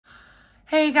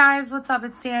Hey guys, what's up?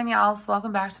 It's Danielle. So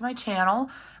welcome back to my channel.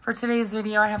 For today's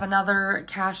video, I have another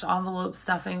cash envelope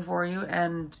stuffing for you.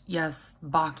 And yes,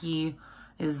 Baki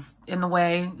is in the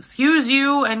way. Excuse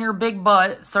you and your big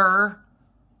butt, sir.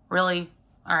 Really?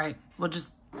 All right. We'll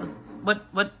just,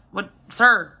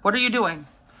 sir, what are you doing?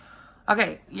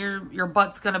 Okay, your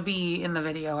butt's gonna be in the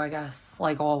video, I guess,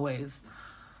 like always.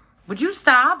 Would you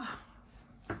stop?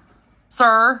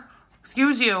 Sir,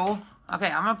 excuse you.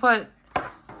 Okay, I'm gonna put...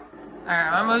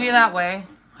 Alright, I'm gonna move you that way.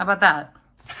 How about that?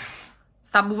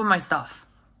 Stop moving my stuff.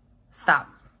 Stop.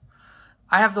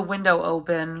 I have the window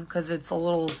open because it's a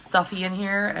little stuffy in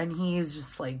here and he's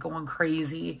just like going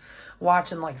crazy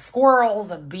watching like squirrels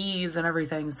and bees and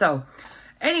everything. So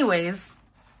anyways,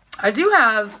 I do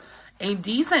have a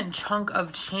decent chunk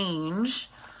of change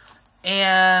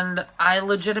and I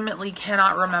legitimately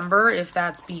cannot remember if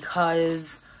that's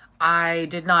because I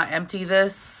did not empty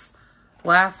this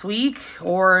last week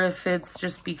or if it's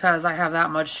just because I have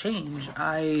that much change.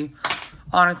 I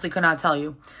honestly could not tell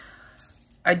you.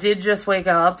 I did just wake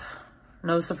up,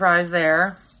 no surprise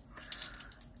there,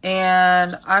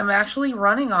 and I'm actually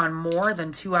running on more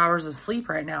than 2 hours of sleep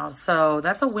right now, so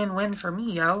that's a win-win for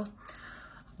me, yo.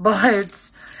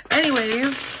 But anyways,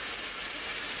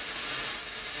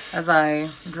 as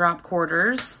I drop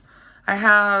quarters, I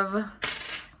have,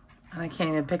 and I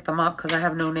can't even pick them up because I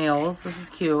have no nails. This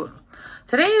is cute.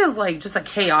 Today is like just a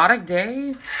chaotic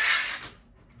day.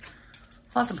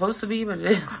 It's not supposed to be, but it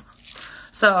is.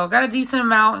 So got a decent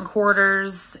amount in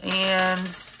quarters and,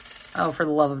 oh, for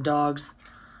the love of dogs.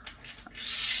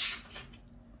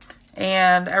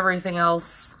 And everything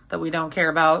else that we don't care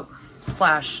about,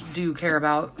 / do care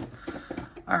about.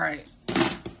 All right,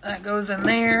 that goes in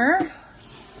there.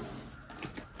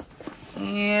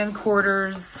 And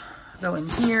quarters go in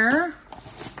here.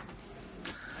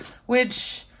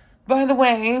 Which... by the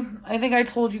way, I think I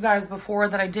told you guys before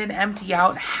that I did empty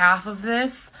out half of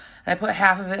this. And I put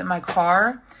half of it in my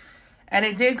car. And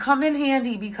it did come in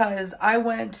handy because I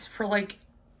went for like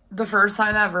the first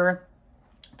time ever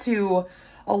to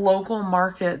a local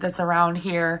market that's around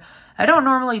here. I don't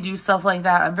normally do stuff like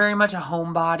that. I'm very much a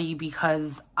homebody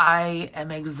because I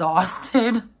am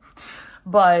exhausted.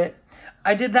 But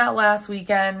I did that last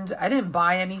weekend. I didn't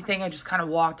buy anything. I just kind of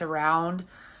walked around.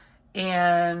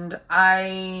 And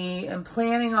I am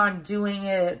planning on doing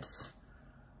it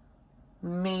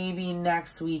maybe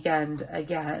next weekend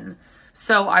again.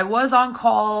 So I was on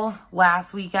call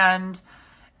last weekend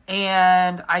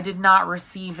and I did not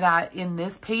receive that in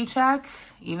this paycheck,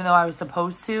 even though I was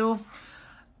supposed to,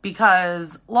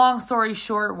 because long story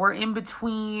short, we're in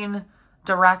between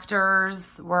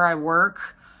directors where I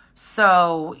work.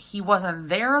 So he wasn't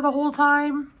there the whole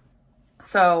time.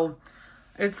 So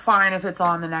it's fine if it's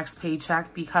on the next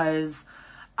paycheck because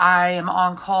I am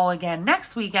on call again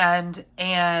next weekend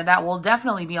and that will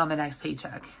definitely be on the next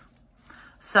paycheck.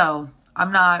 So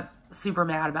I'm not super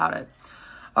mad about it.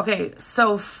 Okay,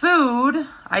 so food,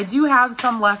 I do have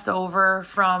some left over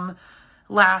from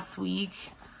last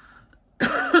week.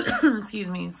 Excuse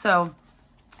me. So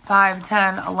 5,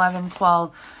 10, 11,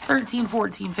 12, 13,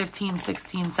 14, 15,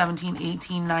 16, 17,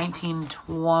 18, 19,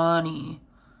 20.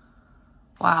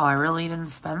 Wow, I really didn't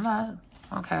spend that?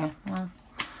 Okay, well.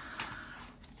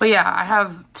 But yeah, I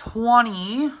have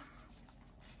 20.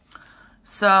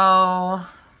 So, I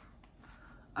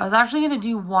was actually going to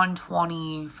do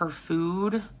 120 for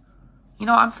food. You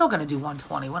know, I'm still going to do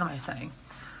 120. What am I saying?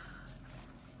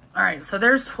 All right, so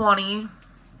there's 20.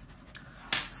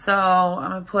 So, I'm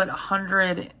going to put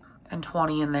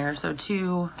 120 in there. So,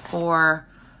 2, 4,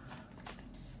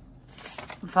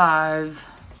 5...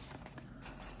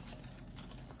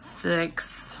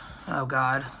 6, oh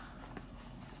God,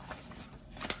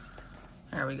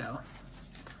 there we go,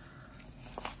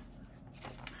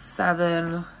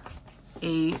 7,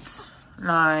 8,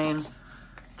 9,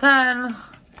 10,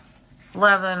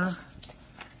 11,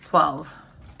 12.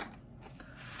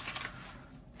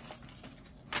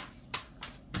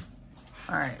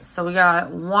 All right, so we got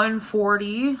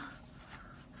 140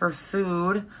 for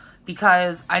food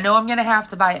because I know I'm gonna have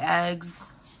to buy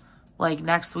eggs like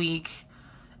next week.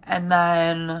 And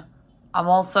then I'm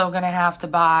also going to have to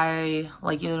buy,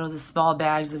 like, you know, the small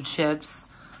bags of chips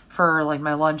for, like,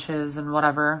 my lunches and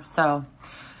whatever. So,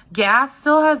 gas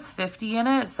still has 50 in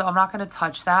it, so I'm not going to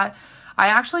touch that. I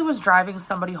actually was driving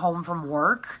somebody home from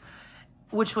work,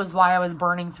 which was why I was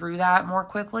burning through that more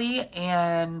quickly.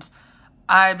 And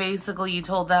I basically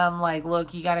told them, like,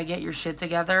 look, you got to get your shit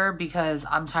together because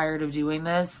I'm tired of doing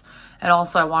this. And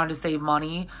also, I wanted to save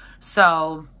money.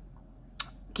 So...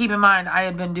 keep in mind, I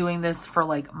had been doing this for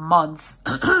like months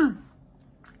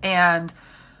and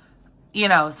you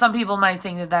know, some people might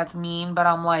think that that's mean, but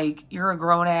I'm like, you're a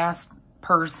grown-ass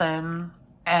person,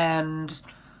 and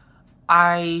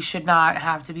I should not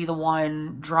have to be the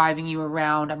one driving you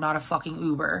around. I'm not a fucking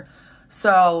Uber.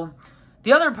 So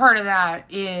the other part of that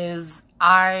is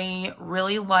I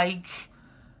really like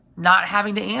not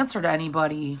having to answer to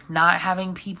anybody, not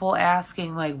having people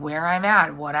asking like where I'm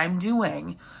at, what I'm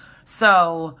doing.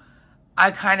 So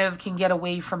I kind of can get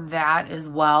away from that as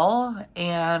well,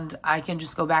 and I can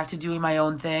just go back to doing my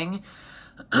own thing.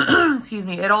 Excuse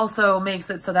me. It also makes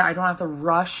it so that I don't have to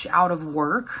rush out of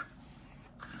work.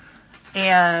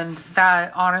 And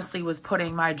that honestly was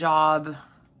putting my job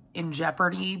in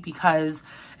jeopardy, because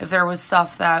if there was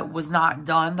stuff that was not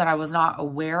done that I was not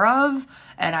aware of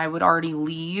and I would already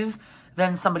leave,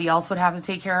 then somebody else would have to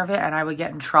take care of it and I would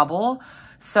get in trouble.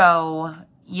 So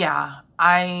yeah,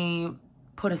 I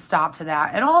put a stop to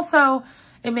that. And also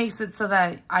it makes it so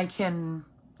that I can,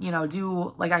 you know,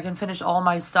 do like, I can finish all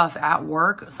my stuff at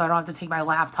work, so I don't have to take my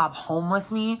laptop home with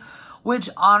me, which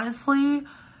honestly,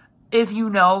 if you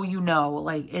know, you know,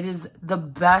 like it is the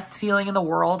best feeling in the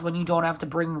world when you don't have to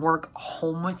bring work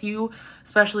home with you,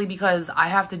 especially because I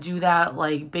have to do that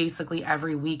like basically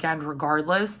every weekend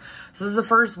regardless. So this is the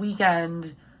first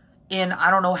weekend in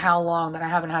I don't know how long that I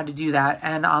haven't had to do that,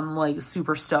 and I'm like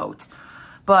super stoked.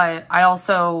 But I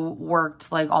also worked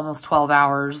like almost 12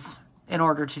 hours in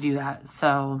order to do that.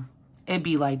 So it'd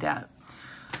be like that.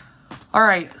 All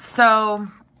right. So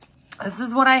this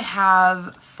is what I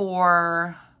have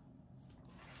for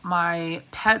my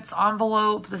pets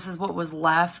envelope. This is what was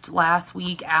left last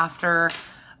week after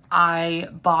I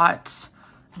bought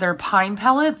their pine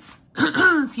pellets.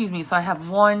 Excuse me. So I have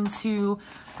 1, 2,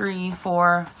 3,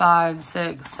 4, 5,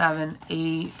 6, 7,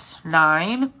 8,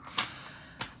 9.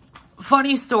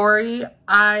 Funny story.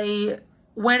 I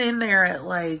went in there at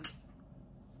like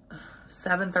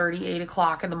 7:30, 8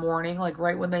 o'clock in the morning, like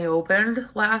right when they opened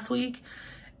last week.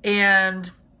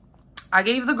 And I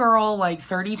gave the girl like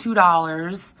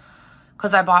 $32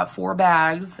 because I bought 4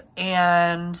 bags,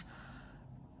 and,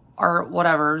 or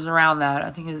whatever, it was around that. I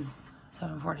think it's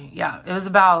 $7.40. Yeah, it was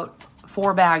about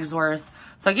 4 bags worth.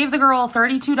 So I gave the girl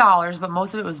 $32, but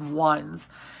most of it was ones.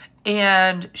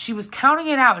 And she was counting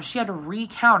it out, and she had to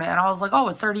recount it. And I was like, oh,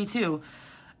 it's 32.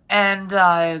 And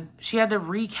she had to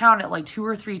recount it like 2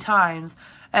 or 3 times.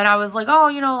 And I was like, oh,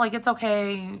 you know, like, it's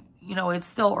okay. You know, it's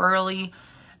still early.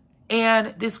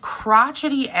 And this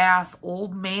crotchety ass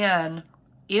old man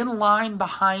in line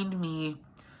behind me,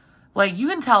 like, you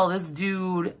can tell this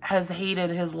dude has hated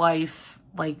his life,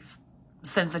 like,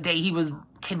 since the day he was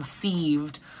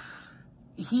conceived.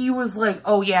 He was like,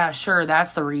 oh yeah, sure,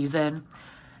 that's the reason.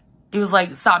 He was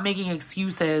like, stop making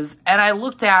excuses. And I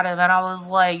looked at him and I was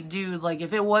like, dude, like,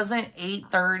 if it wasn't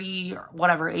 8:30 or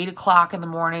whatever, 8 o'clock in the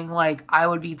morning, like, I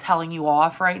would be telling you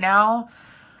off right now.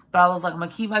 But I was like, I'm going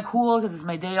to keep my cool because it's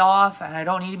my day off and I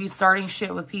don't need to be starting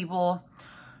shit with people.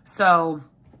 So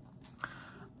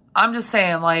I'm just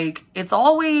saying, like, it's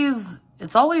always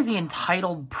the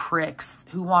entitled pricks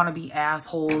who want to be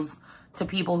assholes to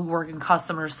people who work in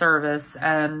customer service.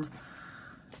 And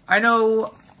I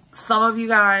know some of you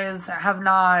guys have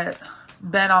not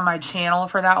been on my channel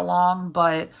for that long,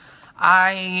 but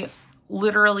I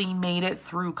literally made it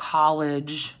through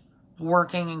college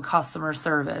working in customer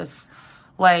service.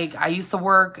 Like, I used to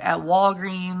work at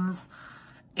Walgreens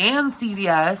and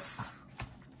CVS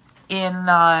in,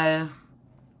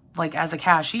 like, as a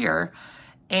cashier,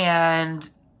 and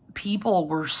people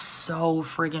were so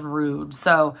friggin' rude.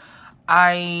 So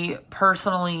I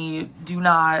personally do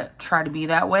not try to be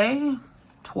that way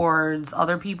towards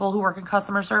other people who work in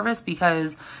customer service,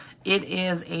 because it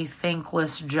is a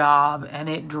thankless job and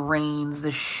it drains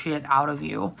the shit out of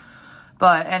you.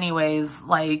 But anyways,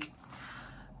 like,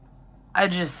 I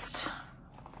just,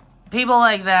 people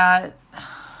like that,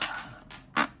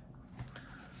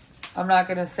 I'm not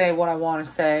going to say what I want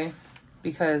to say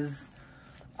because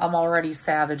I'm already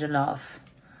savage enough.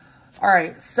 All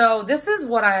right, so this is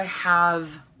what I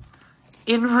have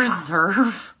in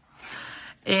reserve.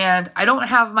 And I don't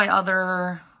have my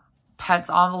other pets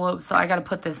envelope, so I got to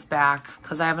put this back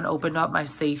because I haven't opened up my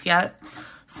safe yet.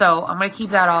 So I'm going to keep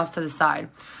that off to the side.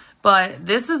 But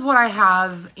this is what I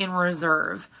have in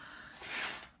reserve.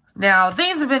 Now,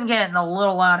 things have been getting a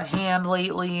little out of hand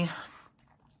lately.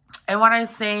 And when I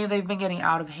say they've been getting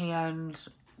out of hand,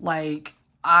 like,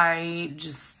 I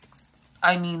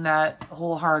mean that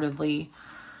wholeheartedly.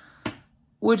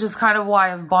 Which is kind of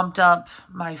why I've bumped up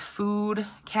my food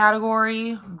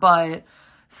category. But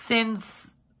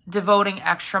since devoting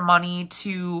extra money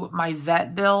to my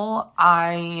vet bill,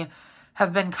 I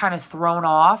have been kind of thrown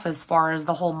off as far as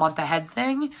the whole month ahead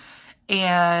thing.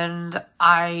 and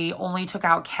I only took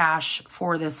out cash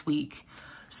for this week.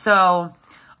 So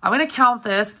I'm going to count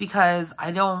this because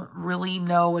I don't really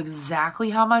know exactly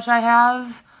how much I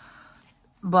have,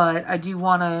 but I do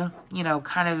want to, you know,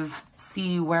 kind of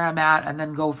see where I'm at and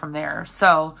then go from there.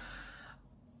 So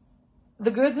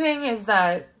the good thing is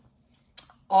that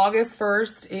August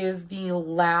 1st is the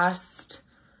last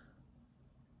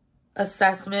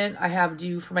assessment I have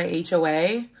due for my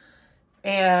HOA.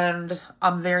 And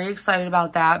I'm very excited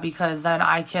about that because then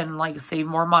I can like save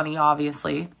more money,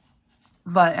 obviously.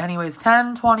 But anyways,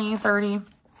 10, 20, 30,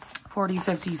 40,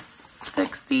 50,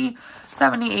 60,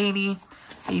 70, 80,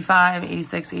 85,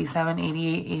 86, 87,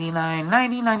 88, 89,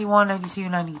 90, 91, 92,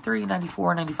 93,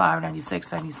 94, 95,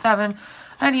 96, 97,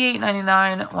 98,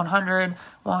 99, 100,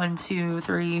 1, 2,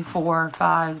 3, 4,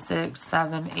 5, 6,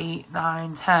 7, 8,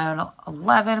 9, 10,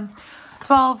 11,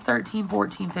 12, 13,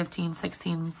 14, 15,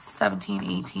 16, 17,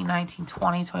 18, 19,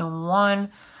 20,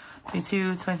 21,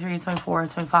 22, 23, 24,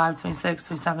 25, 26,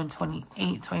 27,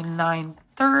 28, 29,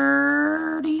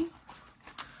 30,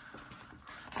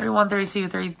 31, 32,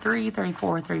 33,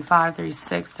 34, 35,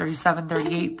 36, 37,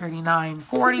 38, 39,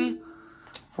 40,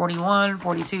 41,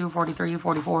 42, 43,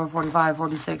 44, 45,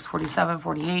 46, 47,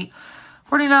 48,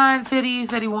 49, 50,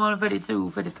 51, 52,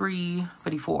 53,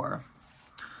 54.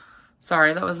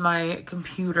 Sorry, that was my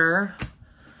computer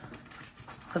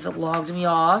because it logged me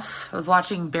off. I was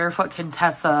watching Barefoot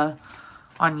Contessa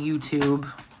on YouTube.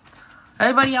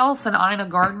 Anybody else an Ina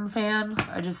Garten fan?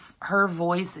 Her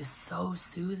voice is so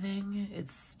soothing.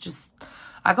 It's just,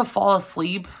 I could fall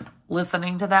asleep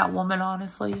listening to that woman,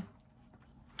 honestly.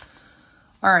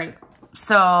 All right,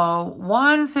 so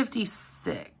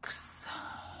 156,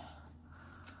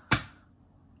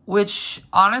 which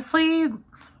honestly,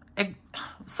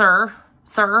 sir,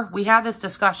 we had this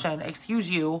discussion, excuse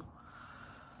you.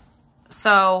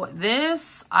 So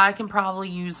this I can probably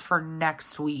use for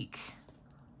next week,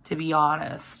 to be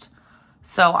honest.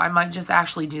 So I might just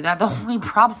actually do that. The only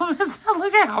problem is that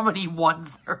look at how many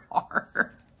ones there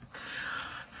are.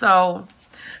 So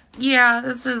yeah,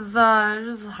 this is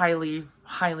just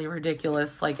highly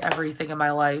ridiculous, like everything in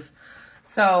my life.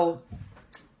 So,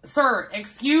 sir,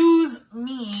 excuse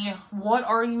me, what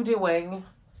are you doing?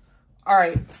 All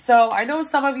right, so I know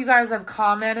some of you guys have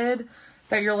commented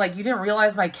that you're like, you didn't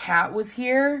realize my cat was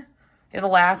here in the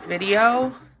last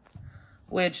video,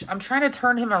 which I'm trying to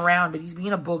turn him around, but he's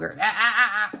being a booger.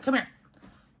 Come here.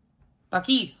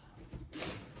 Bucky.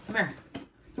 Come here.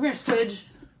 Come here, Squidge.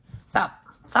 Stop.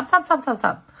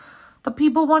 Stop. The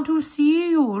people want to see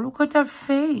you. Look at that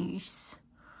face.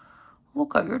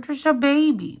 Look at, you're just a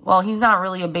baby. Well, he's not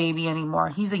really a baby anymore.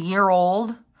 He's a year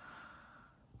old,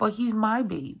 but he's my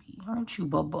baby. Aren't you,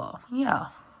 Bubba? Yeah.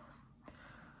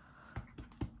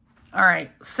 All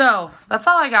right. So that's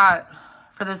all I got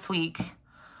for this week.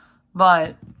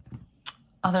 But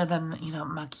other than, you know,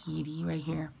 my kitty right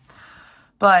here.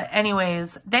 But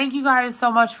anyways, thank you guys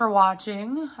so much for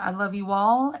watching. I love you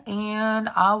all, and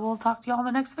I will talk to you all in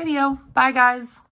the next video. Bye, guys.